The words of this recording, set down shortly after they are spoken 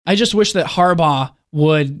I just wish that Harbaugh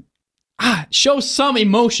would show some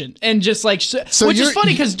emotion and just like, which is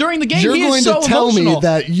funny because during the game he is so emotional. You're going to tell me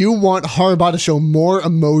that you want Harbaugh to show more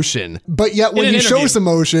emotion, but yet when he shows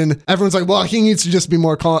emotion, everyone's like, well, he needs to just be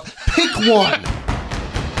more calm. Pick one.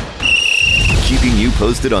 Keeping you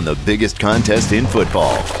posted on the biggest contest in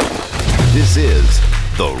football. This is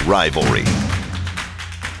The Rivalry.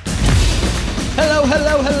 Hello,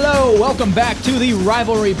 hello, hello. Welcome back to The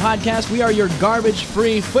Rivalry Podcast. We are your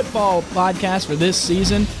garbage-free football podcast for this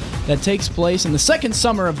season that takes place in the second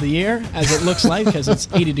summer of the year, as it looks like, because it's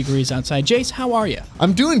 80 degrees outside. Jace, how are you?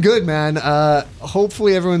 I'm doing good, man.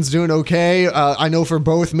 Hopefully everyone's doing okay. I know for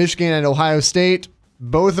both Michigan and Ohio State,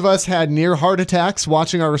 both of us had near heart attacks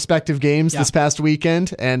watching our respective games this past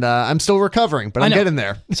weekend, and I'm still recovering, but I'm getting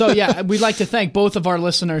there. So, yeah, we'd like to thank both of our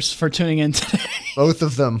listeners for tuning in today. Both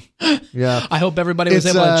of them. Yeah. I hope everybody was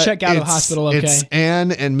able to check out of hospital okay. It's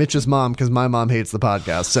Ann and Mitch's mom, because my mom hates the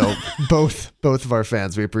podcast. So both of our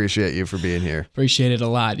fans, we appreciate you for being here. Appreciate it a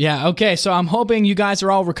lot. Yeah, okay, so I'm hoping you guys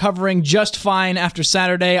are all recovering just fine after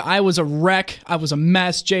Saturday. I was a wreck. I was a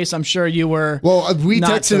mess. Jace, I'm sure you were. Well, we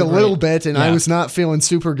texted a little bit, and I was not feeling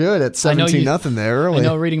super good at 17-0 there early. I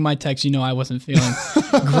know, reading my text, I wasn't feeling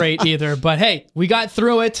great either. But hey, we got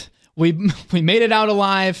through it. We made it out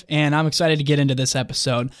alive, and I'm excited to get into this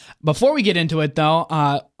episode. Before we get into it, though,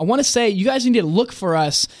 I want to say you guys need to look for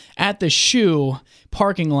us at the Shoe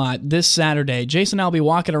parking lot this Saturday. Jason and I will be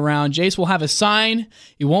walking around. Jace will have a sign.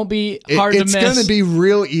 It won't be hard to miss. It's going to be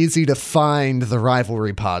real easy to find the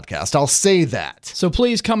Rivalry Podcast. I'll say that. So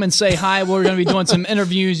please come and say hi. We're going to be doing some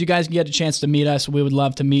interviews. You guys can get a chance to meet us. We would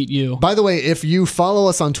love to meet you. By the way, if you follow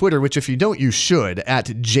us on Twitter, which if you don't, you should, at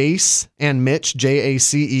Jace and Mitch,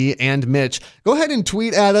 Jace and Mitch, go ahead and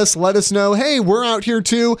tweet at us. Let us know, hey, we're out here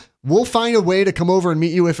too. We'll find a way to come over and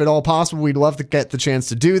meet you if at all possible. We'd love to get the chance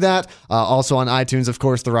to do that. Also on iTunes, of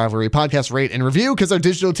course, the Rivalry Podcast, rate and review, because our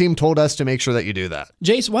digital team told us to make sure that you do that.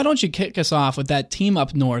 Jace, why don't you kick us off with that team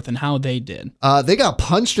up north and how they did? They got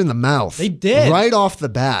punched in the mouth. They did. Right off the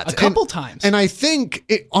bat. A couple times. And I think,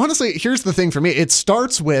 honestly, here's the thing for me. It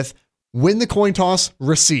starts with win the coin toss,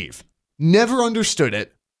 receive. Never understood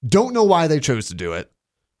it. Don't know why they chose to do it.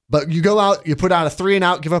 But you go out, you put out a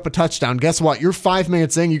 3-and-out, give up a touchdown. Guess what? You're 5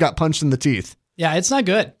 minutes in, you got punched in the teeth. Yeah, it's not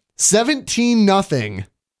good. 17-0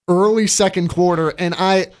 early second quarter. And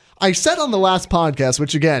I said on the last podcast,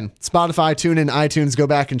 which again, Spotify, TuneIn, iTunes, go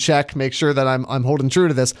back and check, make sure that I'm holding true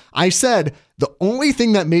to this. I said the only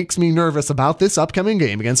thing that makes me nervous about this upcoming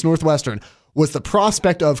game against Northwestern was the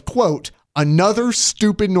prospect of, quote, another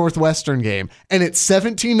stupid Northwestern game. And it's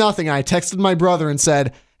 17-0. I texted my brother and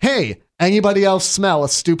said, hey, anybody else smell a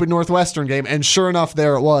stupid Northwestern game? And sure enough,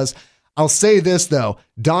 there it was. I'll say this, though.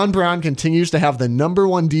 Don Brown continues to have the number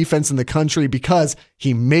one defense in the country because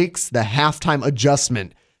he makes the halftime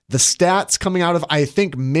adjustment. The stats coming out of, I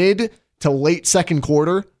think, mid to late second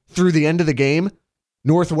quarter through the end of the game,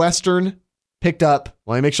 Northwestern picked up,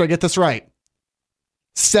 let me make sure I get this right,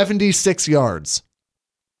 76 yards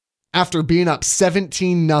after being up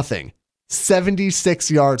 17-0. 76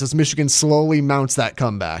 yards as Michigan slowly mounts that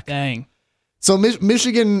comeback. Dang. So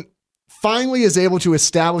Michigan finally is able to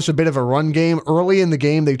establish a bit of a run game. Early in the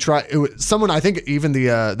game, they someone, I think even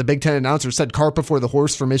the Big Ten announcer said cart before the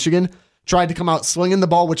horse for Michigan, tried to come out slinging the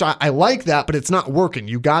ball, which I like that, but it's not working.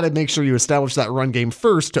 You got to make sure you establish that run game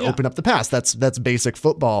first to open up the pass. That's basic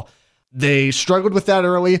football. They struggled with that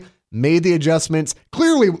early, made the adjustments.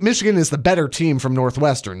 Clearly, Michigan is the better team from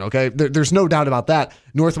Northwestern, okay? There's no doubt about that.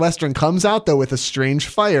 Northwestern comes out, though, with a strange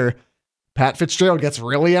fire. Pat Fitzgerald gets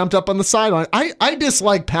really amped up on the sideline. I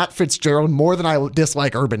dislike Pat Fitzgerald more than I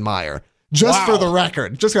dislike Urban Meyer. Just for the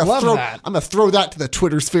record. I'm going to throw that to the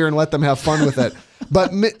Twitter sphere and let them have fun with it.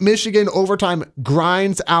 But Michigan, overtime,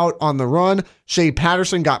 grinds out on the run. Shea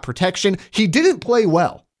Patterson got protection. He didn't play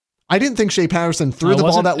well. I didn't think Shea Patterson threw the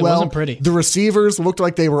ball that well. It wasn't pretty. The receivers looked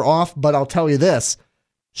like they were off, but I'll tell you this.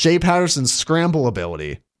 Shea Patterson's scramble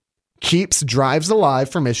ability keeps drives alive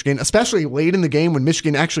for Michigan, especially late in the game when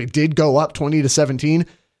Michigan actually did go up 20-17.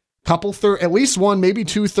 At least one, maybe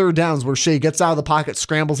 2 third downs where Shea gets out of the pocket,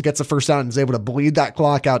 scrambles, gets a first down, and is able to bleed that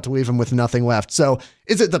clock out to leave him with nothing left. So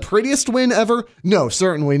is it the prettiest win ever? No,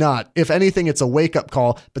 certainly not. If anything, it's a wake-up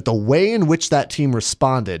call, but the way in which that team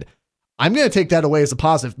responded, I'm going to take that away as a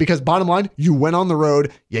positive because bottom line, you went on the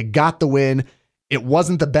road, you got the win. It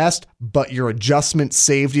wasn't the best, but your adjustment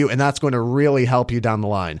saved you, and that's going to really help you down the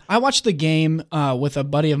line. I watched the game with a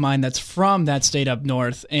buddy of mine that's from that state up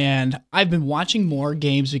north, and I've been watching more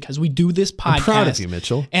games because we do this podcast. I'm proud of you,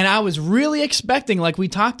 Mitchell. And I was really expecting, like we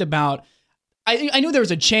talked about, I knew there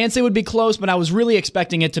was a chance they would be close, but I was really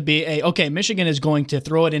expecting it to be okay, Michigan is going to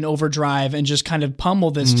throw it in overdrive and just kind of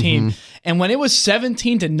pummel this team. And when it was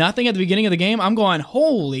 17-0 at the beginning of the game, I'm going,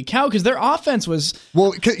 holy cow, because their offense was...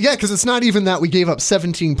 Well, yeah, because it's not even that we gave up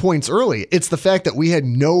 17 points early. It's the fact that we had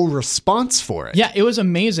no response for it. Yeah, it was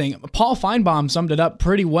amazing. Paul Feinbaum summed it up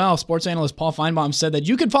pretty well. Sports analyst Paul Feinbaum said that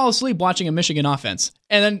you could fall asleep watching a Michigan offense.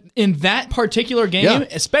 And then in that particular game,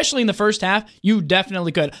 especially in the first half, you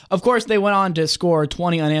definitely could. Of course, they went on to score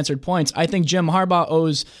 20 unanswered points. I think Jim Harbaugh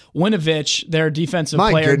owes Winovich, their defensive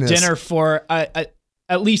player, dinner for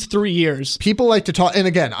at least 3 years. People like to talk, and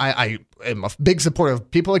again, I am a big supporter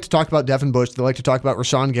of, people like to talk about Devin Bush, they like to talk about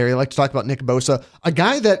Rashawn Gary, they like to talk about Nick Bosa, a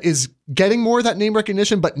guy that is getting more of that name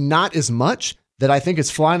recognition, but not as much, that I think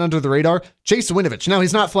is flying under the radar, Chase Winovich. Now,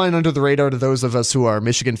 he's not flying under the radar to those of us who are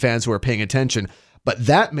Michigan fans who are paying attention, but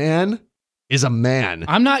that man is a man.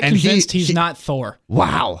 I'm not convinced he's not Thor.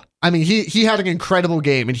 Wow. I mean, he had an incredible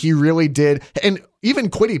game, and he really did. And even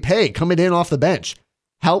Kwity Paye coming in off the bench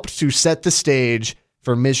helped to set the stage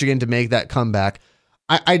for Michigan to make that comeback.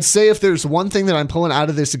 I'd say if there's one thing that I'm pulling out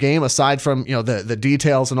of this game, aside from the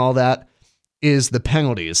details and all that, is the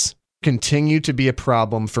penalties continue to be a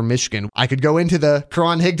problem for Michigan. I could go into the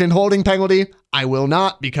Karan Higdon holding penalty. I will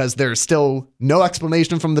not, because there's still no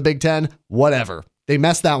explanation from the Big Ten. Whatever. They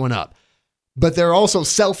messed that one up. But there are also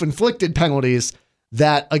self-inflicted penalties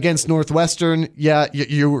that against Northwestern,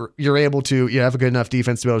 you're able to, you have a good enough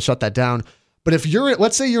defense to be able to shut that down. But if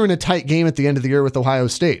let's say you're in a tight game at the end of the year with Ohio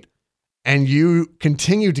State, and you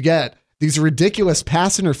continue to get these ridiculous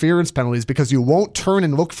pass interference penalties because you won't turn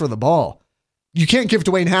and look for the ball, you can't give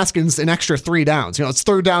Dwayne Haskins an extra 3 downs. It's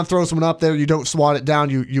third down, throw someone up there, you don't swat it down,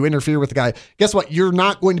 you interfere with the guy. Guess what? You're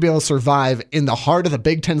not going to be able to survive in the heart of the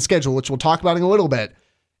Big Ten schedule, which we'll talk about in a little bit,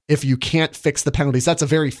 if you can't fix the penalties. That's a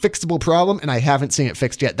very fixable problem, and I haven't seen it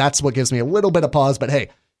fixed yet. That's what gives me a little bit of pause, but hey,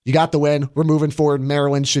 you got the win. We're moving forward.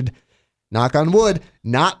 Maryland should, knock on wood,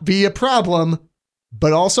 not be a problem,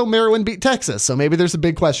 but also Maryland beat Texas, so maybe there's a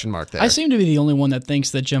big question mark there. I seem to be the only one that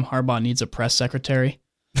thinks that Jim Harbaugh needs a press secretary.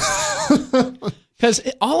 Because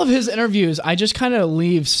all of his interviews, I just kind of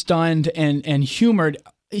leave stunned and humored.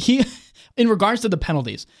 In regards to the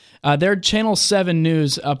penalties, their Channel 7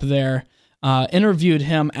 News up there interviewed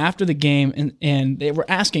him after the game, and they were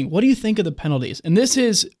asking, what do you think of the penalties? And this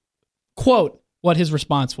is, quote, what his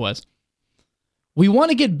response was. We want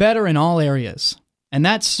to get better in all areas, and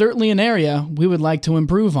that's certainly an area we would like to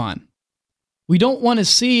improve on. We don't want to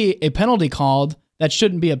see a penalty called that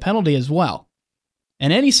shouldn't be a penalty as well.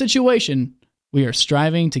 In any situation, we are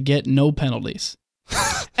striving to get no penalties.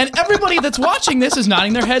 And everybody that's watching this is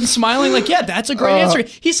nodding their head and smiling like, yeah, that's a great answer.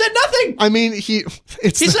 He said nothing. I mean, he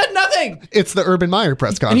said nothing. It's the Urban Meyer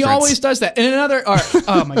press conference. And he always does that. In another,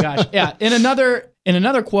 oh my gosh. Yeah. In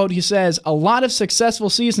another quote, he says, a lot of successful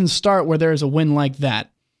seasons start where there is a win like that.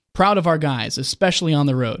 Proud of our guys, especially on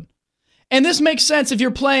the road. And this makes sense if you're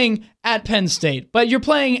playing at Penn State, but you're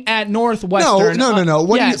playing at Northwestern. No.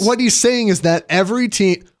 What he's saying is that every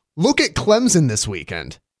team, look at Clemson this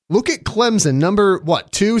weekend. Look at Clemson, number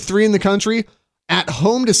 2, 3 in the country, at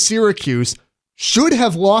home to Syracuse, should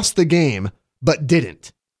have lost the game, but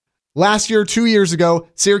didn't. Last year, 2 years ago,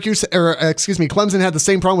 Clemson had the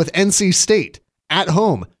same problem with NC State at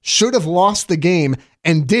home, should have lost the game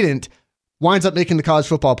and didn't. Winds up making the college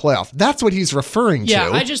football playoff. That's what he's referring to.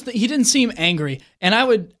 Yeah, he didn't seem angry. And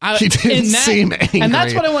he didn't seem angry. And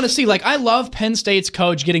that's what I want to see. Like, I love Penn State's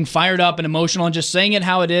coach getting fired up and emotional and just saying it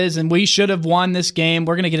how it is, and we should have won this game.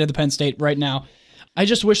 We're going to get into Penn State right now. I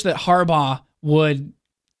just wish that Harbaugh would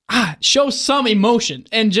show some emotion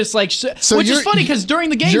and just like, which is funny because during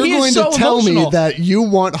the game he is so emotional. You're going to tell me that you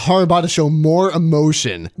want Harbaugh to show more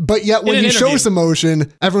emotion, but yet when he shows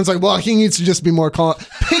emotion, everyone's like, well, he needs to just be more calm.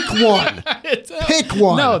 Pick one. Pick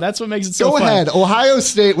one. No, that's what makes it so fun. Go ahead. Ohio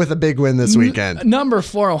State with a big win this weekend. Number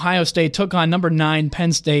 4, Ohio State took on number 9,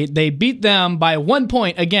 Penn State. They beat them by 1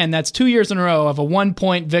 point. Again, that's 2 years in a row of a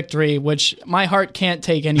 1-point victory, which my heart can't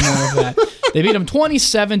take any more of that. They beat them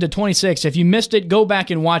 27-26. If you missed it, go back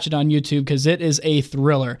and watch it on YouTube because it is a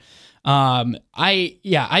thriller.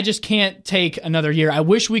 I just can't take another year. I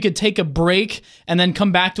wish we could take a break and then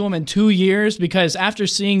come back to them in 2 years, because after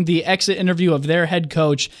seeing the exit interview of their head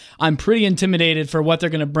coach, I'm pretty intimidated for what they're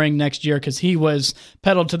going to bring next year, because he was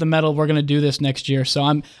pedaled to the metal. We're going to do this next year. So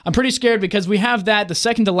I'm pretty scared, because we have that, the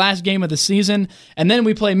second to last game of the season, and then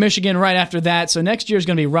we play Michigan right after that. So next year is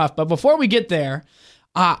going to be rough. But before we get there,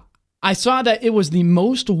 I saw that it was the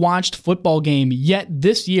most watched football game yet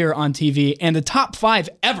this year on TV and the top 5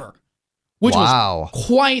 ever, which was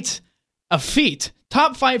quite a feat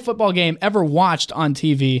top 5 football game ever watched on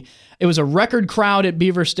TV. It was a record crowd at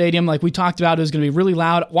Beaver Stadium. Like we talked about, it was going to be really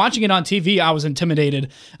loud. Watching it on TV, I was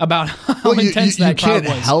intimidated about how intense that crowd was. You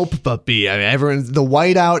can't help but be. I mean, the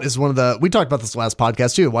whiteout is one of the, we talked about this last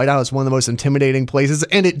podcast too. Whiteout is one of the most intimidating places.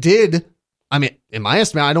 And it did, I mean, in my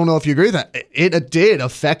estimate, I don't know if you agree with that. It did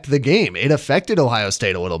affect the game. It affected Ohio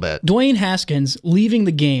State a little bit. Dwayne Haskins, leaving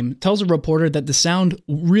the game, tells a reporter that the sound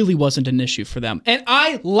really wasn't an issue for them. And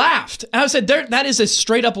I laughed. And I said, that is a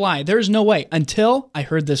straight up lie. There's no way. Until I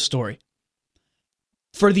heard this story.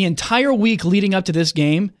 For the entire week leading up to this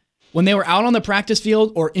game, when they were out on the practice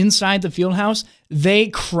field or inside the field house, they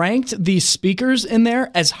cranked these speakers in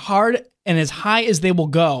there as hard and as high as they will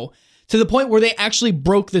go, to the point where they actually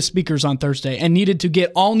broke the speakers on Thursday and needed to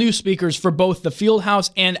get all new speakers for both the field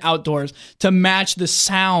house and outdoors to match the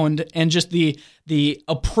sound and just the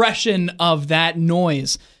oppression of that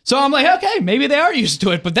noise. So I'm like, okay, maybe they are used to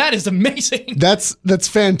it, but that is amazing. That's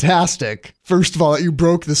fantastic. First of all, you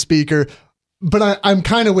broke the speaker. But I'm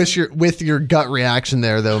kind of with your gut reaction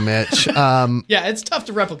there, though, Mitch. Yeah, it's tough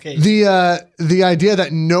to replicate. The idea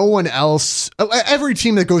that no one else, every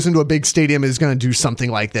team that goes into a big stadium is going to do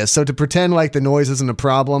something like this. So to pretend like the noise isn't a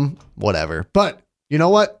problem, whatever. But you know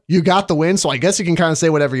what? You got the win, so I guess you can kind of say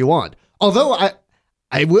whatever you want. Although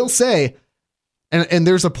I will say, and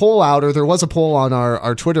there's a poll out, or there was a poll on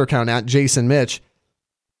our Twitter account at Jason Mitch.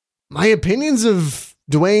 My opinions of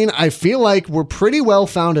Dwayne, I feel like we're pretty well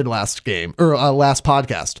founded last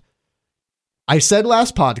podcast. I said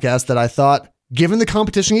last podcast that I thought, given the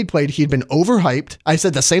competition he'd played, he'd been overhyped. I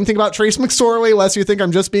said the same thing about Trace McSorley, lest you think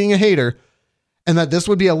I'm just being a hater, and that this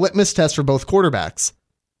would be a litmus test for both quarterbacks.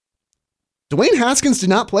 Dwayne Haskins did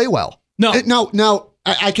not play well. No. Now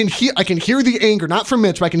I can hear the anger, not from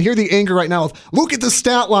Mitch, but I can hear the anger right now of, look at the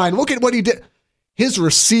stat line, look at what he did. His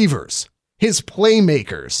receivers, his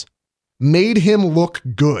playmakers, made him look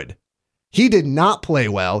good. He did not play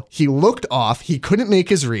well. He looked off. He couldn't make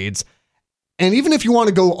his reads. And even if you want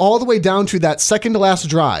to go all the way down to that second to last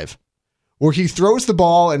drive, where he throws the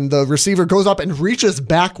ball and the receiver goes up and reaches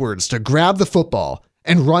backwards to grab the football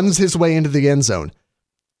and runs his way into the end zone,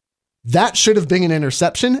 that should have been an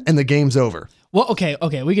interception and the game's over. Well,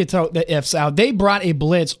 okay, we could throw the ifs out. They brought a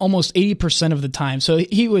blitz almost 80% of the time. So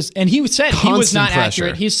he said Constant he was not pressure.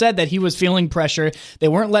 accurate. He said that he was feeling pressure. They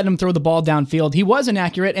weren't letting him throw the ball downfield. He wasn't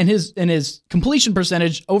accurate, and his completion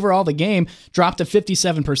percentage overall the game dropped to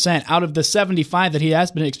 57% out of the 75 that he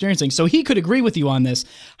has been experiencing. So he could agree with you on this.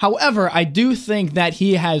 However, I do think that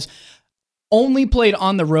he has only played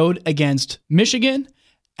on the road against Michigan,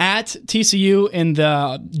 at TCU in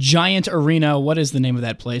the giant arena. What is the name of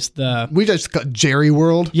that place? We just got Jerry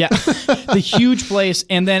World. Yeah, the huge place,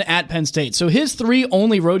 and then at Penn State. So his 3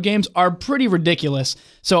 only road games are pretty ridiculous.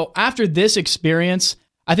 So after this experience,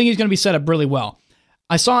 I think he's going to be set up really well.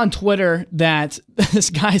 I saw on Twitter that this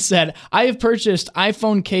guy said, I have purchased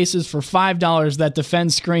iPhone cases for $5 that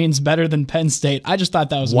defend screens better than Penn State. I just thought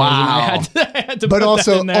that was amazing. Wow. I had to but put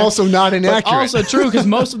also, that in there. also not inaccurate. But also true, because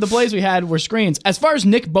most of the plays we had were screens. As far as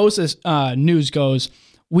Nick Bosa's news goes,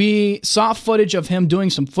 we saw footage of him doing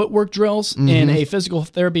some footwork drills in a physical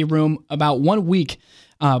therapy room about 1 week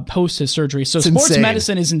post his surgery. So sports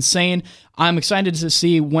medicine is insane. I'm excited to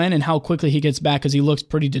see when and how quickly he gets back, because he looks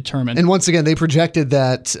pretty determined. And once again, they projected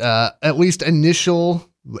that at least initial,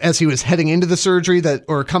 as he was heading into the surgery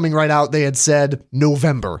or coming right out, they had said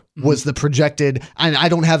November was the projected. And I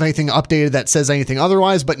don't have anything updated that says anything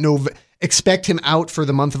otherwise, but expect him out for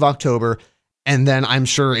the month of October. And then I'm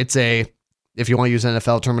sure it's if you want to use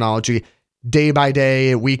NFL terminology, day by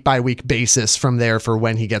day, week by week basis from there for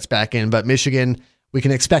when he gets back in. But Michigan, we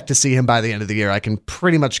can expect to see him by the end of the year. I can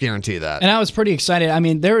pretty much guarantee that. And I was pretty excited. I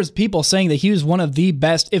mean, there was people saying that he was one of the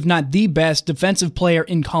best, if not the best, defensive player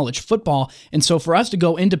in college football. And so for us to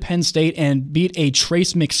go into Penn State and beat a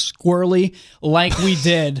Trace McSquirrely like we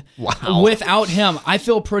did without him, I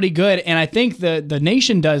feel pretty good. And I think the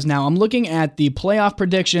nation does now. I'm looking at the playoff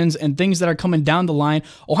predictions and things that are coming down the line.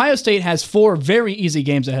 Ohio State has 4 very easy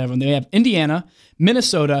games ahead of them. They have Indiana,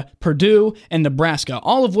 Minnesota, Purdue, and Nebraska,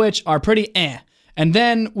 all of which are pretty And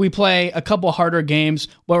then we play a couple harder games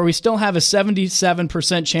where we still have a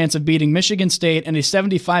 77% chance of beating Michigan State and a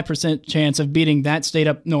 75% chance of beating that state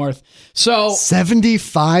up north. So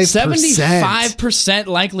 75%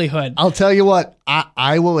 likelihood. I'll tell you what,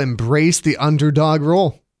 I will embrace the underdog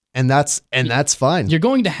role. And that's fine. You're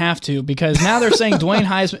going to have to, because now they're saying Dwayne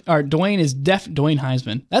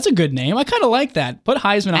Heisman. That's a good name. I kind of like that. Put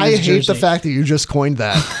Heisman on his jersey. I hate the fact that you just coined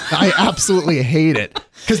that. I absolutely hate it.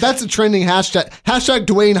 Because that's a trending hashtag. Hashtag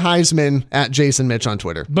Dwayne Heisman at Jason Mitch on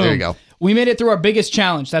Twitter. Boom. There you go. We made it through our biggest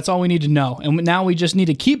challenge. That's all we need to know. And now we just need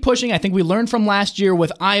to keep pushing. I think we learned from last year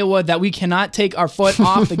with Iowa that we cannot take our foot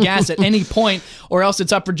off the gas at any point or else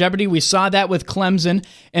it's up for jeopardy. We saw that with Clemson.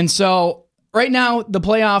 And so right now, the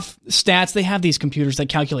playoff stats, they have these computers that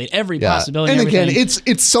calculate every possibility. And again,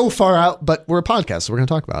 it's so far out, but we're a podcast, so we're going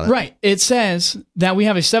to talk about it. Right. It says that we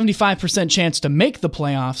have a 75% chance to make the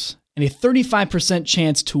playoffs and a 35%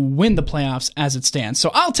 chance to win the playoffs as it stands. So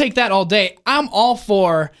I'll take that all day. I'm all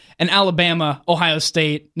for an Alabama-Ohio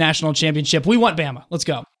State national championship. We want Bama. Let's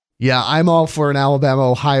go. Yeah, I'm all for an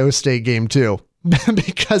Alabama-Ohio State game too,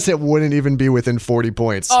 because it wouldn't even be within 40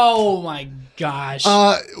 points. Oh my gosh.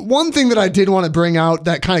 One thing that I did want to bring out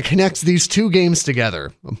that kind of connects these two games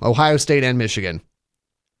together, Ohio State and Michigan.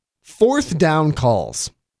 4th down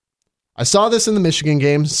calls. I saw this in the Michigan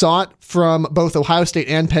game, saw it from both Ohio State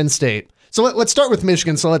and Penn State. So let's start with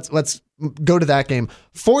Michigan. So let's go to that game.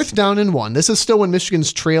 4th down and 1. This is still when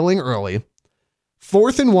Michigan's trailing early.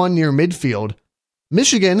 4th and 1 near midfield.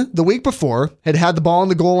 Michigan, the week before, had the ball on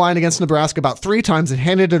the goal line against Nebraska about 3 times and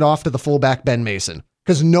handed it off to the fullback Ben Mason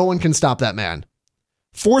because no one can stop that man.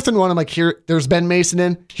 4th and 1, I'm like, here, there's Ben Mason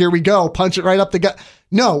in. Here we go. Punch it right up the gut.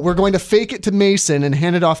 No, we're going to fake it to Mason and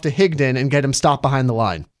hand it off to Higdon and get him stopped behind the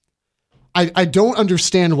line. I don't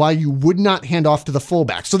understand why you would not hand off to the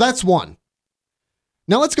fullback. So that's one.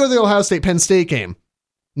 Now let's go to the Ohio State-Penn State game.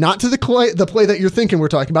 Not to the play that you're thinking we're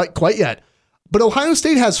talking about quite yet. But Ohio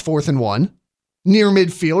State has 4th and 1, near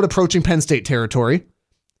midfield, approaching Penn State territory.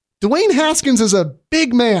 Dwayne Haskins is a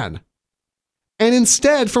big man. And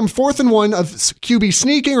instead, from 4th and 1 of QB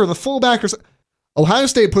sneaking or the fullback, Ohio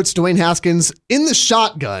State puts Dwayne Haskins in the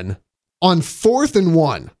shotgun on 4th and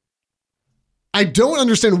 1. I don't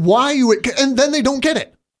understand why you would, and then they don't get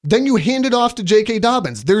it. Then you hand it off to J.K.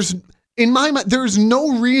 Dobbins. In my mind, there's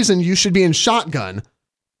no reason you should be in shotgun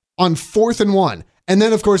on 4th and 1. And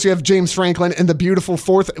then, of course, you have James Franklin and the beautiful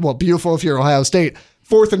beautiful if you're Ohio State,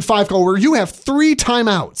 4th and 5 call where you have 3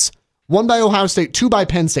 timeouts. 1 by Ohio State, 2 by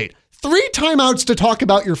Penn State. 3 timeouts to talk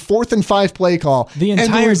about your 4th and 5 play call. The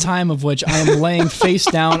entire time of which I am laying face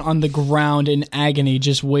down on the ground in agony,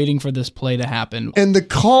 just waiting for this play to happen. And the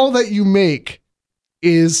call that you make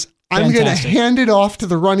is, I'm going to hand it off to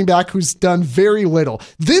the running back who's done very little.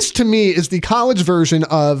 This, to me, is the college version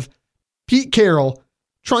of Pete Carroll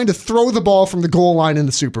trying to throw the ball from the goal line in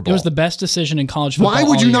the Super Bowl. It was the best decision in college football. Why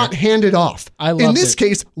would you not hand it off? I loved In this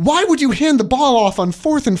case, why would you hand the ball off on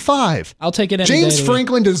 4th and 5? I'll take it any James day.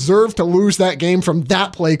 Franklin deserved to lose that game from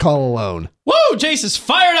that play call alone. Woo! Jace is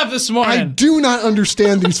fired up this morning. I do not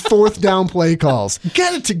understand these 4th down play calls.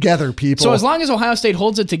 Get it together, people. So as long as Ohio State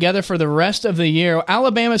holds it together for the rest of the year,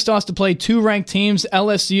 Alabama still has to play 2 ranked teams,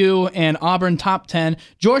 LSU and Auburn top 10.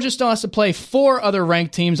 Georgia still has to play 4 other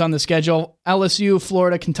ranked teams on the schedule, LSU,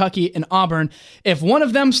 Florida, Kentucky, and Auburn. If one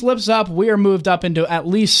of them slips up, we are moved up into at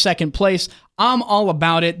least 2nd place. I'm all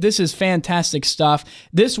about it. This is fantastic stuff.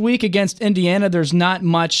 This week against Indiana, there's not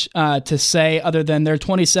much to say other than they're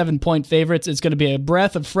 27-point favorites. It's going to be a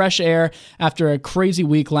breath of fresh air after a crazy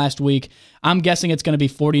week last week. I'm guessing it's going to be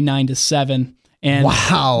 49-7. And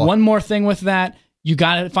wow. One more thing with that, you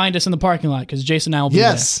got to find us in the parking lot because Jason and I will be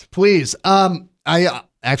there. Yes, please. I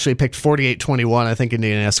actually picked 48-21. I think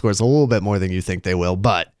Indiana scores a little bit more than you think they will,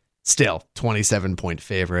 but still 27-point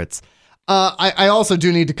favorites. I also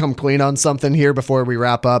do need to come clean on something here before we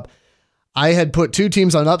wrap up. I had put 2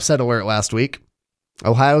 teams on upset alert last week,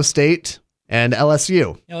 Ohio State and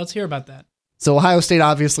LSU. Yeah, let's hear about that. So Ohio State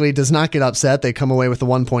obviously does not get upset. They come away with a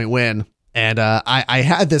 1-point win. And I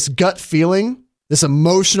had this gut feeling, this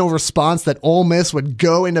emotional response that Ole Miss would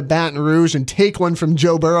go into Baton Rouge and take one from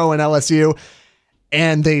Joe Burrow and LSU,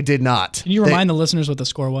 and they did not. Can you remind the listeners what the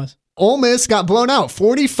score was? Ole Miss got blown out,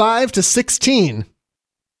 45-16.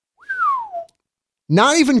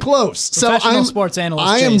 Not even close. Professional sports analyst.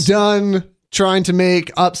 I am done trying to make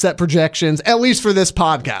upset projections, at least for this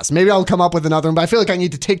podcast. Maybe I'll come up with another one, but I feel like I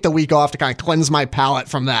need to take the week off to kind of cleanse my palate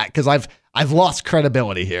from that because I've lost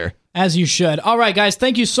credibility here. As you should. All right, guys,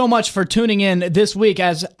 thank you so much for tuning in this week.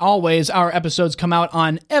 As always, our episodes come out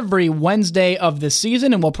on every Wednesday of the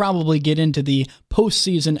season, and we'll probably get into the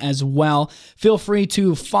postseason as well. Feel free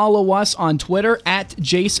to follow us on Twitter at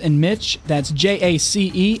Jace and Mitch. That's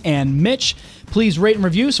Jace and Mitch. Please rate and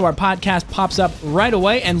review so our podcast pops up right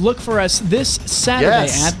away, and look for us this Saturday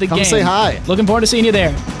at the game. Come say hi. Looking forward to seeing you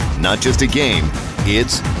there. Not just a game,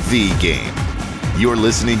 it's the game. You're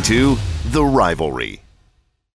listening to The Rivalry.